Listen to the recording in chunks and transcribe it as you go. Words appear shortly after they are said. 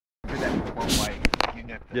long way. You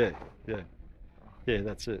have to. Yeah,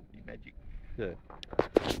 that's it. Be magic. Yeah.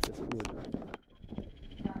 Yes, it would.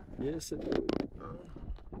 Yes, it would.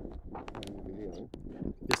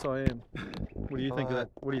 Yes, I am. What do you think of that?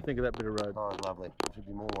 What do you think of that bit of road? Oh, it's lovely. There should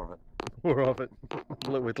be more of it. More of it,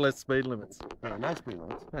 with less speed limits No speed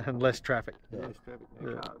limits. and less traffic. Yeah, it's traffic,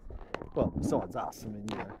 no Yeah. cars. Well, besides us, I mean,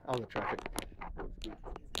 you know, other traffic.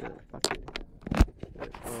 Yeah, fuck yeah. Yeah.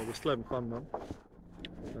 Oh, we're still having fun, Mum.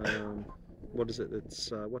 What is it?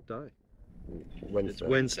 It's what day? Wednesday. It's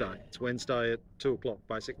Wednesday. It's Wednesday at 2 o'clock,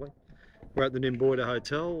 basically. We're at the Nimboida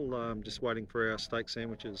Hotel, just waiting for our steak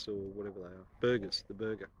sandwiches or whatever they are. Burgers, the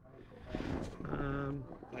burger.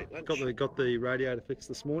 Got the radiator fixed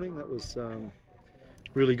this morning. That was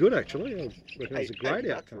really good, actually. I reckon it was a great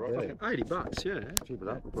outcome. Right? $80, yeah. Cheap it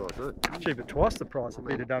up. Well, good. Cheap at twice the price if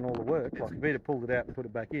he'd have done all the work. Like if he'd have pulled it out and put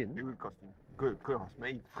it back in. It would cost him. Could cost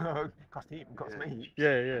me. Cost him. Cost me.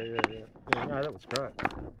 Yeah. No, that was great.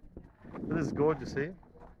 But this is gorgeous here.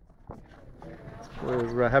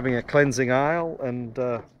 We're having a cleansing ale and,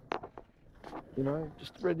 you know,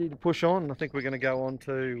 just ready to push on. I think we're going to go on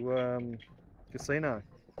to casino.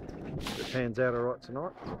 If it pans out all right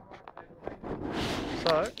tonight.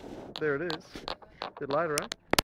 So, there it is. A bit later, eh?